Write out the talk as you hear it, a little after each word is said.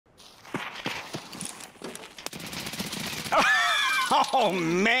Oh,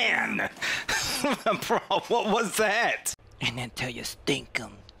 man! Bro, what was that? And until you stink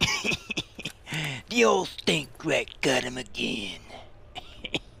 'em. The old stink rat got him again.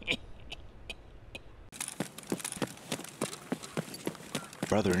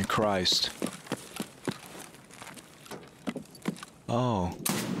 Brother in Christ. Oh.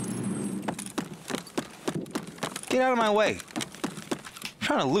 Get out of my way. I'm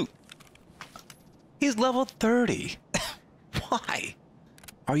trying to loot. He's level 30. Why?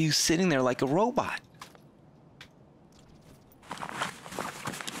 Are you sitting there like a robot?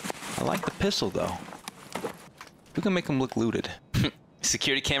 I like the pistol, though. We can make him look looted.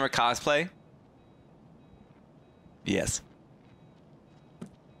 Security camera cosplay? Yes.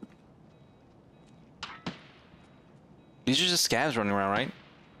 These are just scavs running around, right?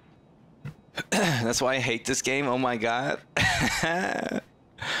 That's why I hate this game. Oh my god.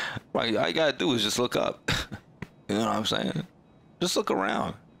 All you gotta do is just look up. You know what I'm saying? Just look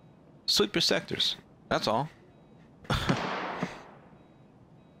around. Sweep your sectors. That's all.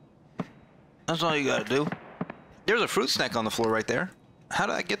 That's all you gotta do. There's a fruit snack on the floor right there. How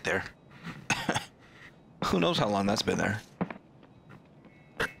did I get there? Who knows how long that's been there?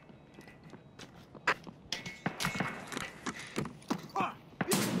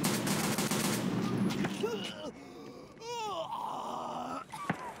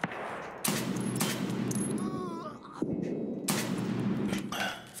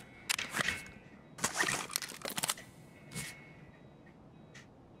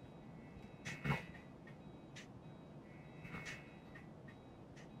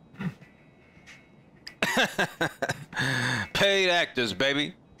 Paid actors,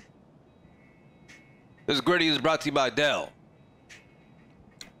 baby. This gritty is brought to you by Dell.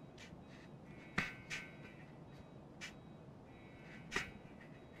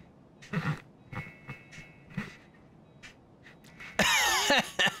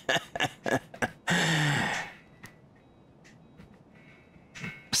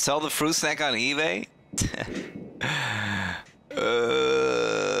 Sell the fruit snack on eBay?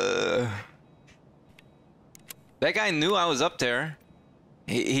 That guy knew I was up there.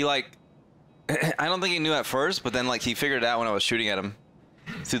 He like, I don't think he knew at first, but then like he figured it out when I was shooting at him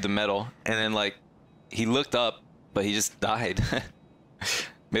through the metal, and then like he looked up, but he just died.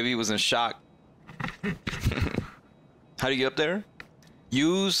 Maybe he was in shock. How do you get up there?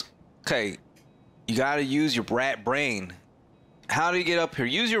 Okay, you gotta use your rat brain. How do you get up here?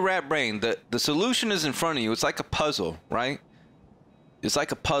 Use your rat brain. The solution is in front of you. It's like a puzzle, right? It's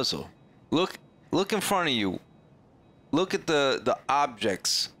like a puzzle. Look in front of you. Look at the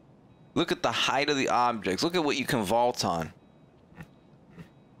objects. Look at the height of the objects. Look at what you can vault on.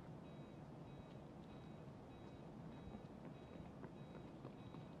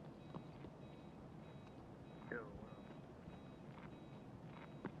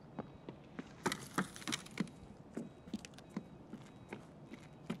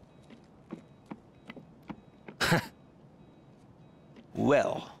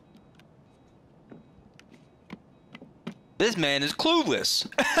 Well. This man is clueless.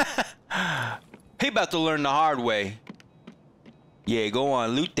 He about to learn the hard way. Yeah, go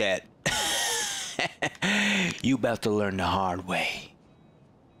on, loot that. You about to learn the hard way.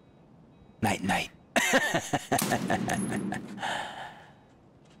 Night, night.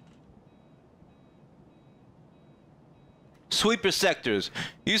 Sweep your sectors.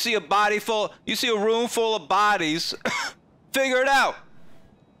 You see a room full of bodies. Figure it out.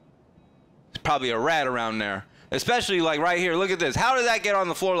 There's probably a rat around there. Especially like right here. Look at this. How did that get on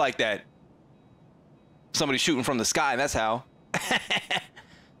the floor like that? Somebody shooting from the sky. That's how.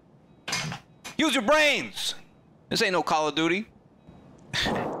 Use your brains. This ain't no Call of Duty.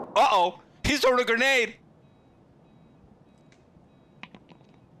 Uh-oh. He's throwing a grenade.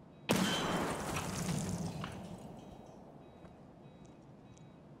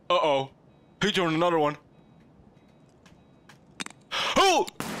 Uh-oh. He's throwing another one. Oh!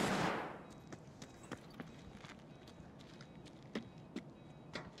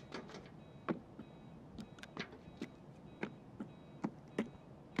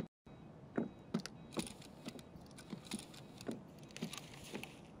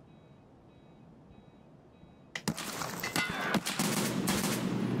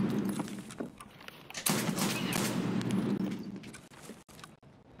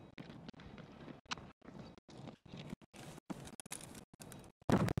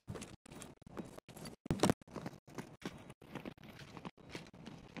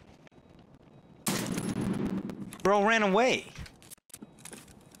 Bro ran away.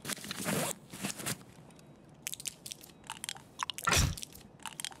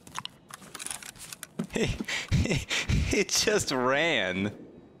 It just ran.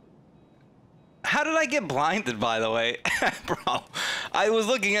 How did I get blinded, by the way? Bro, I was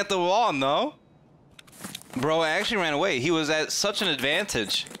looking at the wall, no? Bro, I actually ran away. He was at such an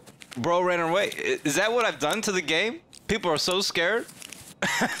advantage. Bro ran away. Is that what I've done to the game? People are so scared.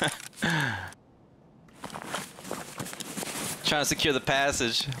 Trying to secure the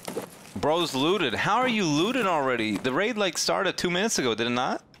passage. Bro's looted. How are you looted already? The raid like started 2 minutes ago, did it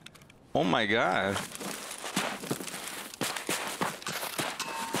not? Oh my god.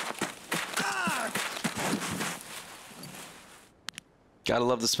 Gotta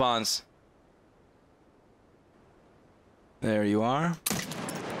love the spawns. There you are.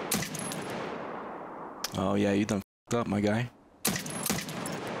 Oh yeah, you done f***ed up, my guy.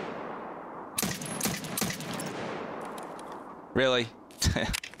 Really?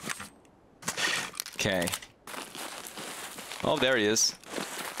 Okay. Oh, there he is.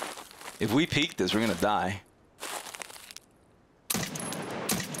 If we peek this, we're gonna die.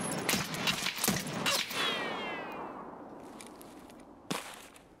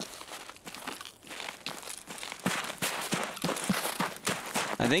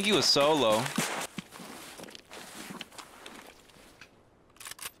 I think he was solo.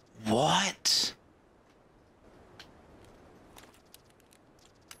 What?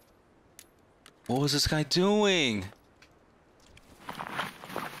 What was this guy doing?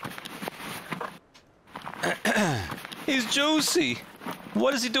 He's juicy.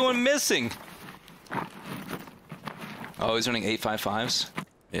 What is he doing missing? Oh, he's running 855s?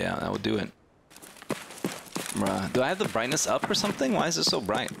 Yeah, that would do it. Bruh. Do I have the brightness up or something? Why is it so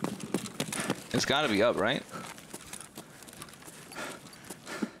bright? It's gotta be up, right?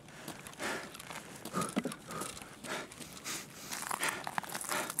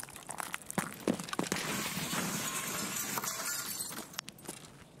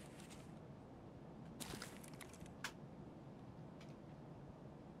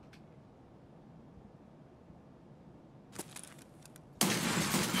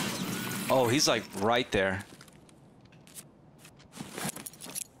 Oh, he's like right there.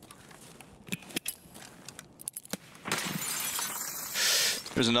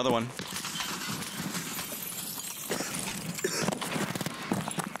 There's another one.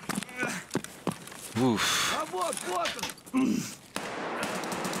 Oof.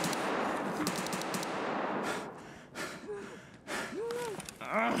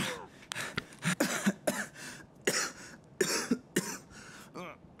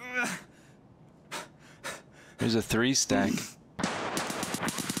 There's a 3-stack.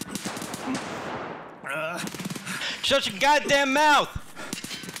 Shut your goddamn mouth!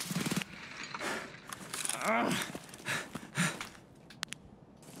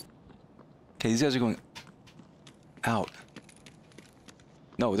 Okay, these guys are going out.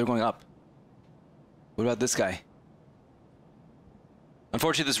 No, they're going up. What about this guy?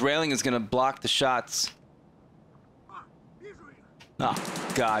 Unfortunately, this railing is gonna block the shots.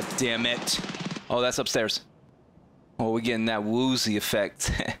 Oh, god damn it. Oh, that's upstairs. Oh, we're getting that woozy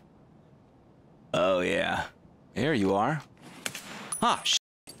effect. Oh, yeah. There you are. Ah, sh.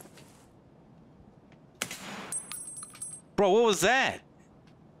 Bro, what was that?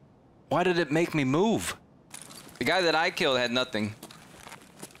 Why did it make me move? The guy that I killed had nothing.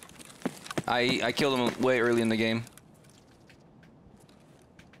 I killed him way early in the game.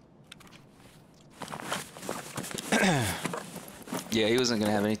 Yeah, he wasn't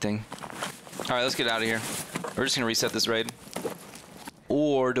gonna have anything. Alright, let's get out of here. We're just gonna reset this raid.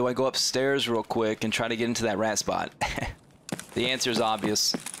 Or do I go upstairs real quick and try to get into that rat spot? The answer is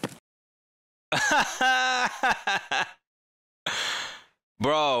obvious.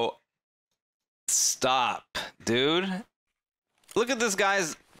 Bro. Stop, dude. Look at this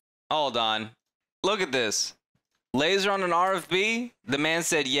guy's... Hold on. Look at this. Laser on an RFB? The man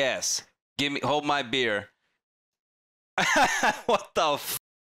said yes. Give me... Hold my beer. What the f...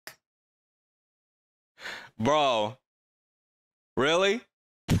 Bro. Really?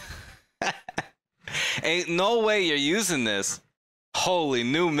 Ain't no way you're using this. Holy,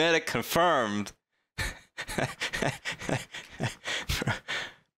 new meta confirmed.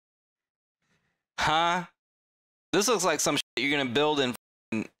 Huh? This looks like some shit you're gonna build in.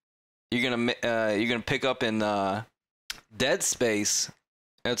 You're gonna pick up in Dead Space.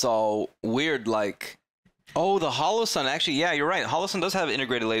 It's all weird, like. Oh, the Hollow Sun. Actually, yeah, you're right. Hollow Sun does have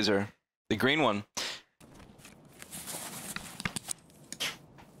integrated laser. The green one.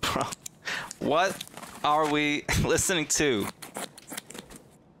 Bro, what are we listening to?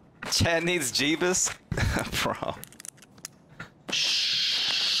 Chad needs Jeebus? Bro.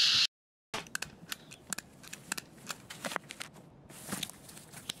 Shh.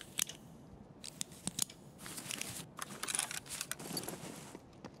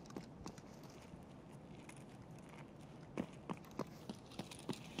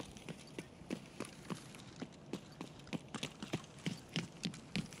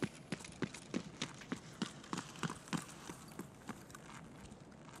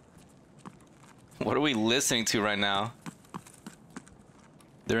 What are we listening to right now?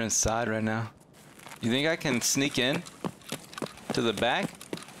 They're inside right now. You think I can sneak in to the back?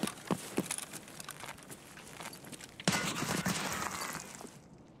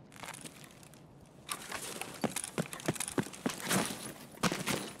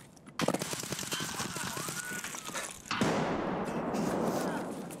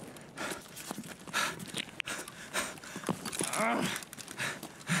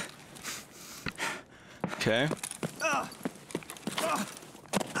 Okay.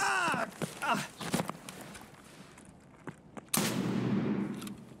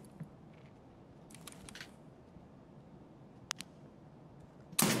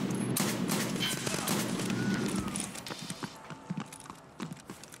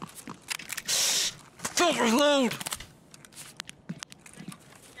 Overload.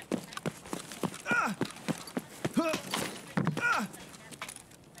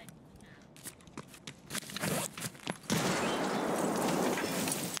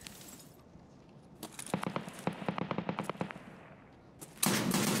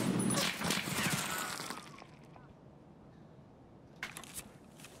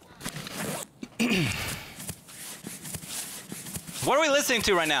 What are we listening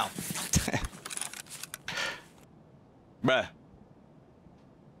to right now? Bruh.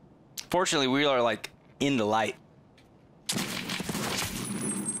 Fortunately, we are like in the light.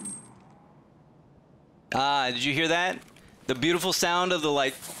 Did you hear that? The beautiful sound of the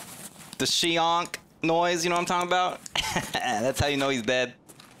like the shionk noise, you know what I'm talking about? That's how you know he's dead.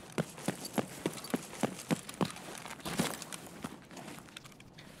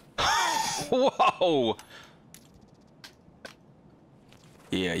 Whoa!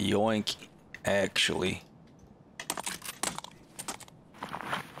 Yeah, yoink, actually.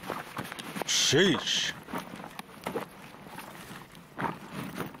 Sheesh.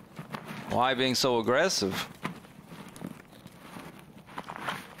 Why being so aggressive?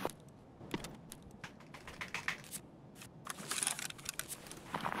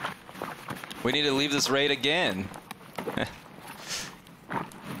 We need to leave this raid again.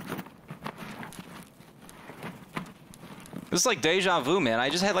 This is like deja vu, man. I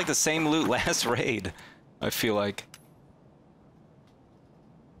just had like the same loot last raid, I feel like.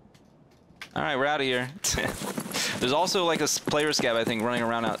 Alright, we're out of here. There's also like a player scab, I think, running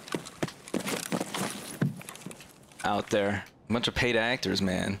around out there. A bunch of paid actors,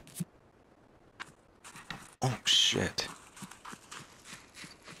 man. Oh, shit.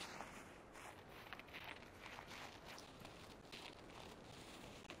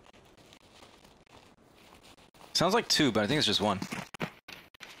 Sounds like two, but I think it's just one.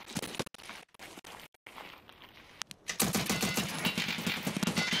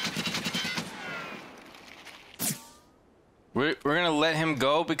 We're gonna let him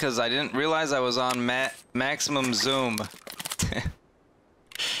go because I didn't realize I was on maximum zoom.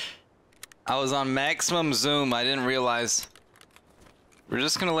 I was on maximum zoom. I didn't realize. We're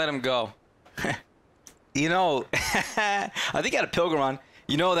just gonna let him go. You know, I think I had a pilgrim on.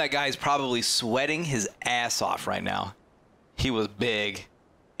 You know that guy's probably sweating his ass off right now. He was big.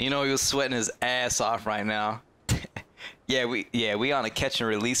 You know he was sweating his ass off right now. Yeah, we on a catch and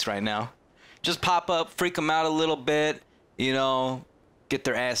release right now. Just pop up, freak them out a little bit, you know, get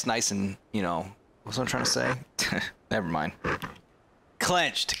their ass nice and, you know, what's what I'm trying to say? Never mind.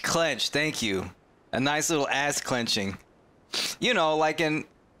 Clenched, thank you. A nice little ass clenching. You know, like in,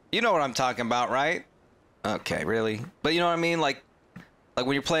 you know what I'm talking about, right? Okay, really? But you know what I mean? Like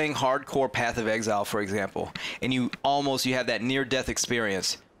when you're playing hardcore Path of Exile, for example, and you have that near-death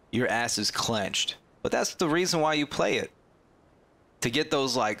experience, your ass is clenched. But that's the reason why you play it. To get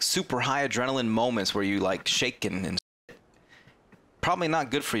those like super high adrenaline moments where you like shaking and shit. Probably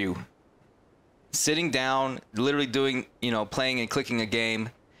not good for you. Sitting down, literally doing, you know, playing and clicking a game,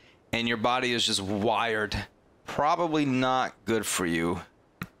 and your body is just wired. Probably not good for you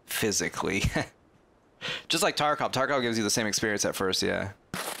physically. Just like Tarkov. Tarkov gives you the same experience at first, yeah.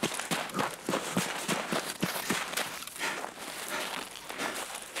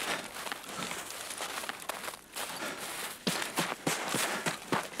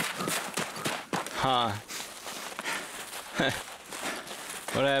 Huh.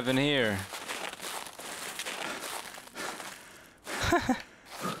 What happened here?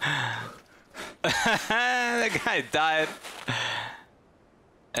 That guy died.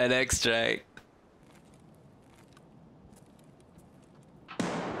 An extract.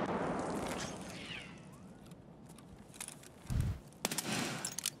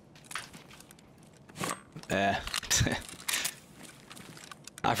 Yeah.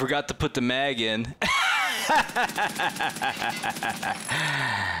 I forgot to put the mag in.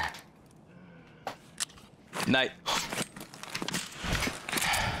 Night.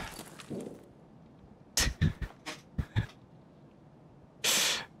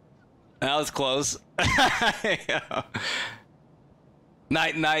 That was close.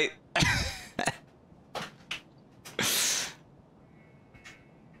 Night, night.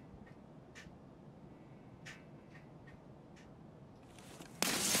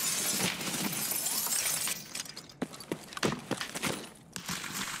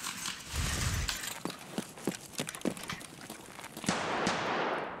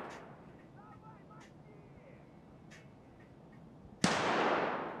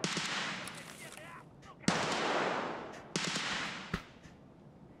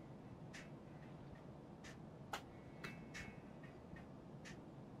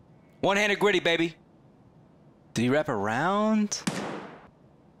 One-handed gritty, baby. Did he wrap around?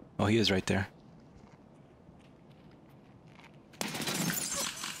 Oh, he is right there.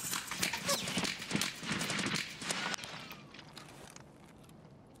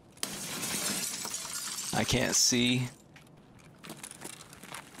 I can't see.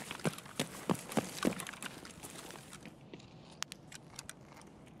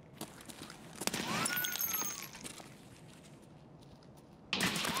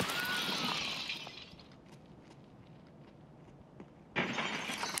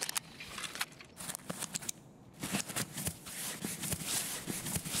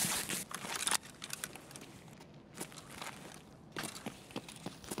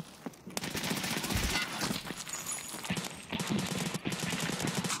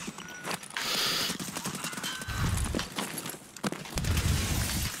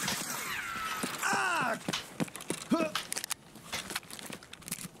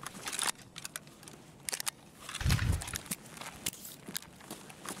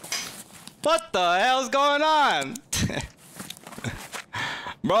 What the hell's going on?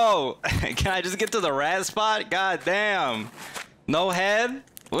 Bro, can I just get to the rat spot? God damn. No head?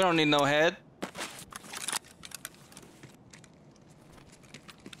 We don't need no head.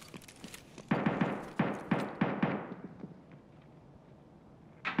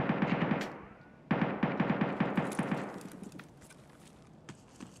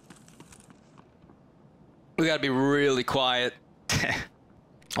 We gotta be really quiet.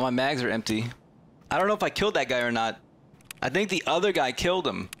 All my mags are empty. I don't know if I killed that guy or not. I think the other guy killed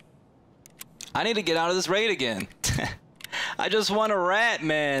him. I need to get out of this raid again. I just want a rat,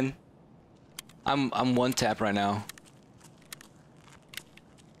 man. I'm one tap right now.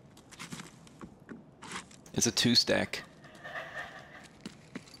 It's a 2-stack.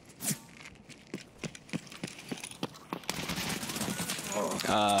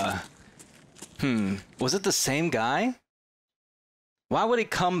 Was it the same guy? Why would he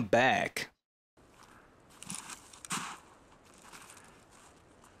come back?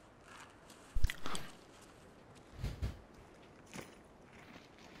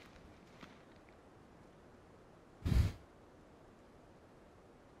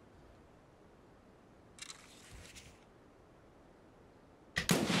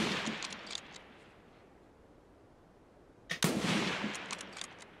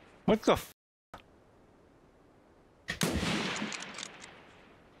 What the f?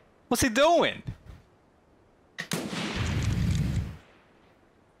 What's he doing?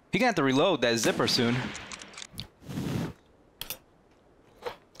 He gonna have to reload that zipper soon.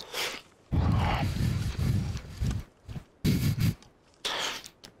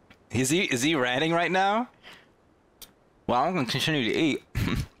 Is he ratting right now? Well, I'm gonna continue to eat.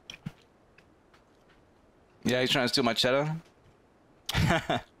 Yeah, he's trying to steal my cheddar.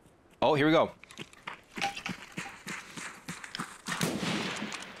 Oh, here we go.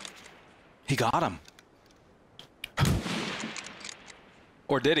 He got him.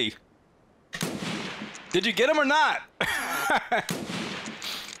 Or did he? Did you get him or not?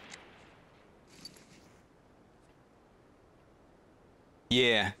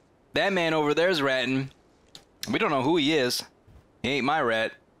 Yeah, that man over there's ratting. We don't know who he is. He ain't my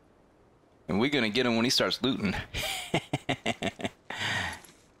rat. And we're gonna get him when he starts looting.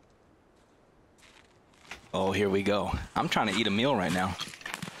 Oh, here we go. I'm trying to eat a meal right now.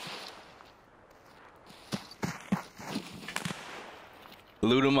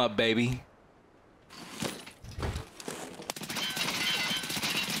 Loot him up, baby.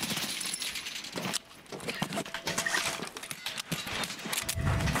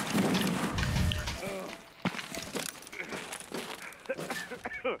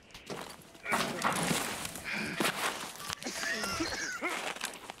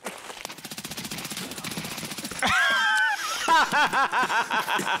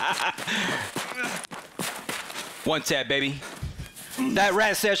 One tap, baby. That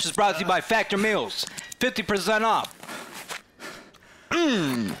rat session is brought to you by Factor Meals. 50% off.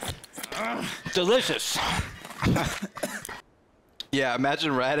 Delicious. Yeah,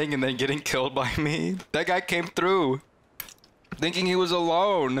 imagine ratting and then getting killed by me. That guy came through thinking he was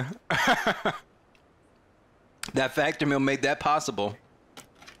alone. That factor meal made that possible.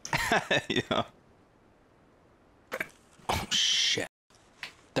 Yeah. Oh, shit.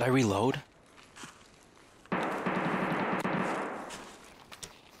 Did I reload?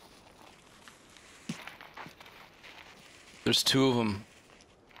 There's two of them.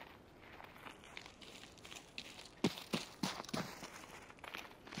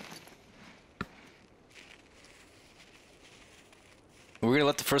 We're gonna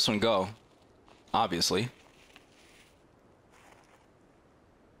let the first one go, obviously.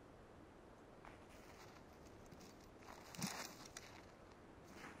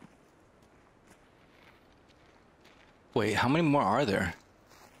 Wait, how many more are there?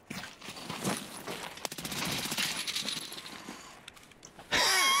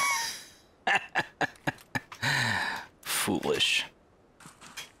 Foolish.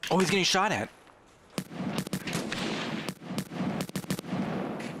 Oh, he's getting shot at.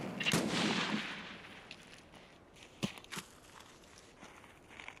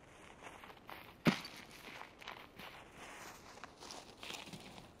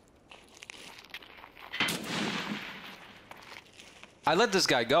 I let this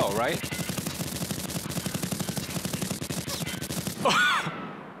guy go, right?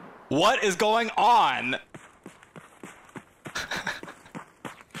 What is going on?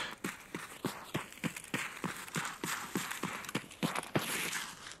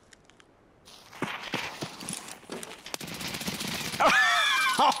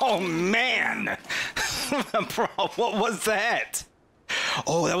 Oh man! Bro, what was that?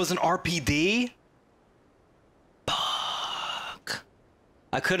 Oh, that was an RPD? Fuck.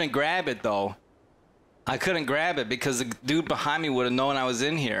 I couldn't grab it though. I couldn't grab it because the dude behind me would have known I was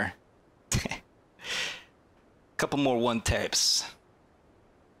in here. Couple more one tapes.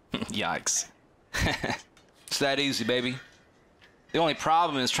 Yikes. It's that easy, baby. The only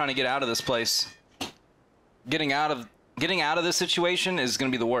problem is trying to get out of this place. Getting out of this situation is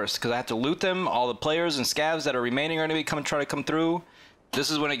going to be the worst because I have to loot them. All the players and scavs that are remaining are going to be try to come through.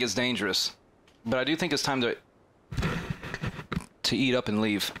 This is when it gets dangerous. But I do think it's time to eat up and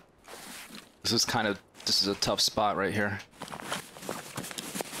leave. This is a tough spot right here.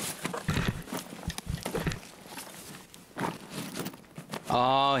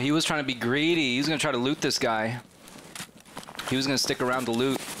 Oh, he was trying to be greedy. He was going to try to loot this guy. He was going to stick around to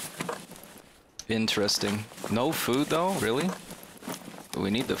loot. Interesting. No food though? Really? But we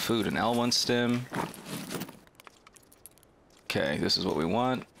need the food. An L1 stim. Okay, this is what we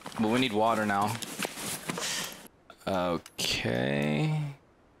want. But we need water now. Okay.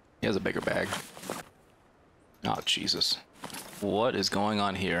 He has a bigger bag. Oh, Jesus. What is going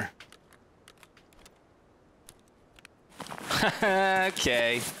on here?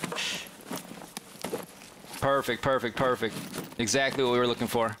 Okay. Perfect, perfect, perfect. Exactly what we were looking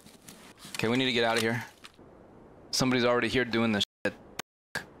for. Okay, we need to get out of here. Somebody's already here doing this shit.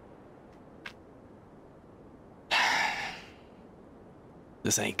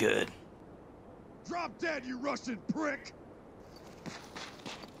 This ain't good. Drop dead, you Russian prick!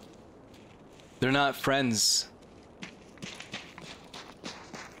 They're not friends.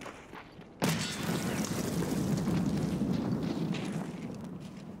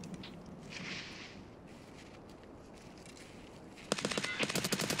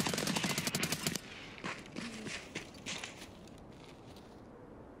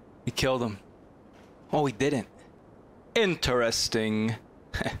 He killed him. Oh, he didn't. Interesting.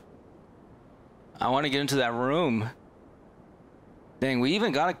 I want to get into that room. Dang, we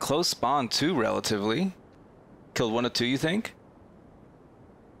even got a close spawn too, relatively. Killed one of two, you think?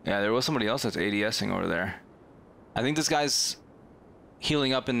 Yeah, there was somebody else that's ADSing over there. I think this guy's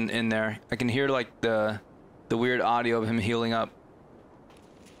healing up in there. I can hear like the weird audio of him healing up.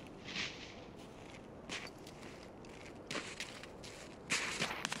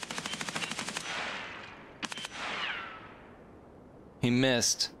 He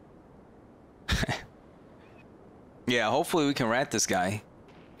missed. Yeah, hopefully we can rat this guy.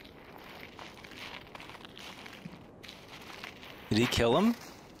 Did he kill him?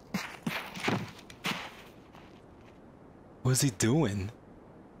 What's he doing?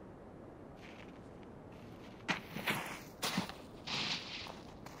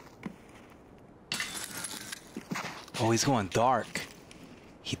 Oh, he's going dark.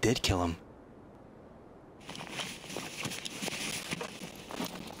 He did kill him.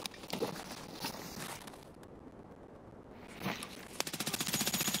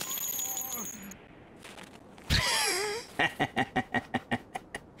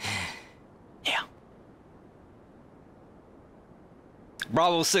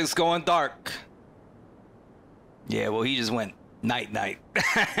 Bravo 6 going dark. Yeah, well, he just went night-night.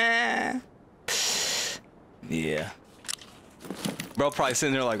 Yeah. Bro probably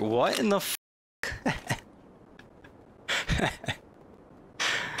sitting there like, what in the f***?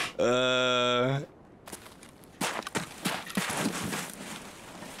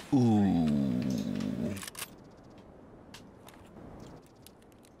 Ooh.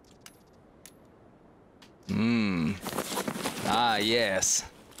 Ah, yes.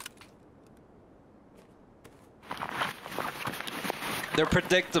 They're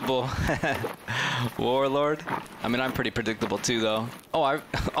predictable. Warlord. I mean, I'm pretty predictable too, though. Oh,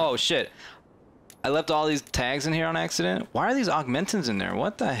 oh shit. I left all these tags in here on accident. Why are these augmentins in there?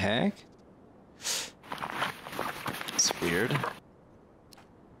 What the heck? It's weird.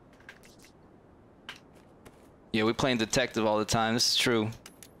 Yeah, we playing detective all the time. This is true.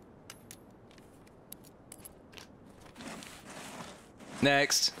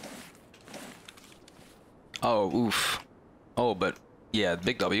 Next. Oh, oof. Oh, but yeah,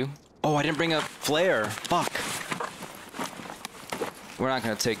 big W. Oh, I didn't bring a flare. Fuck. We're not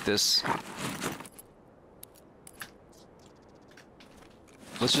gonna take this.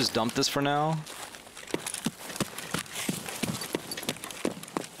 Let's just dump this for now.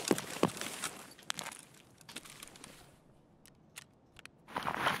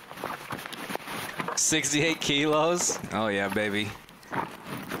 $68 kilos? Oh yeah, baby.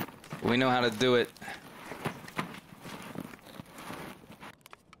 We know how to do it.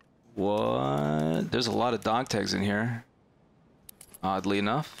 What? There's a lot of dog tags in here. Oddly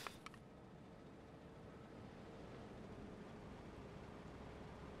enough.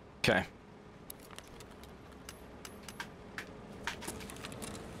 Okay.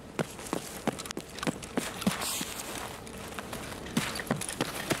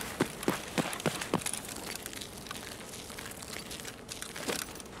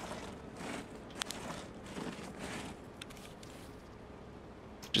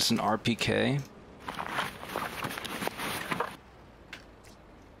 Just an RPK.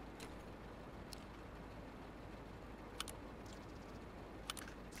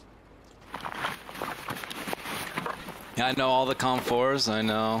 Yeah, I know all the Com4s, I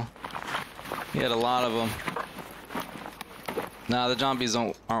know. He had a lot of them. Nah, the zombies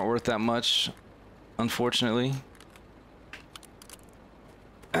aren't worth that much, unfortunately.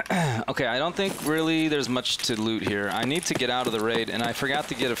 Okay, I don't think really there's much to loot here. I need to get out of the raid, and I forgot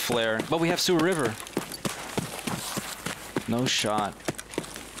to get a flare. But we have Sewer River. No shot.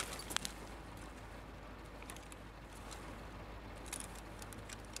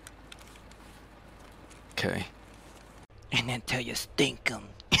 Okay. And then tell you stink 'em.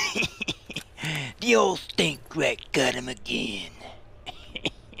 The old stink rat got him again.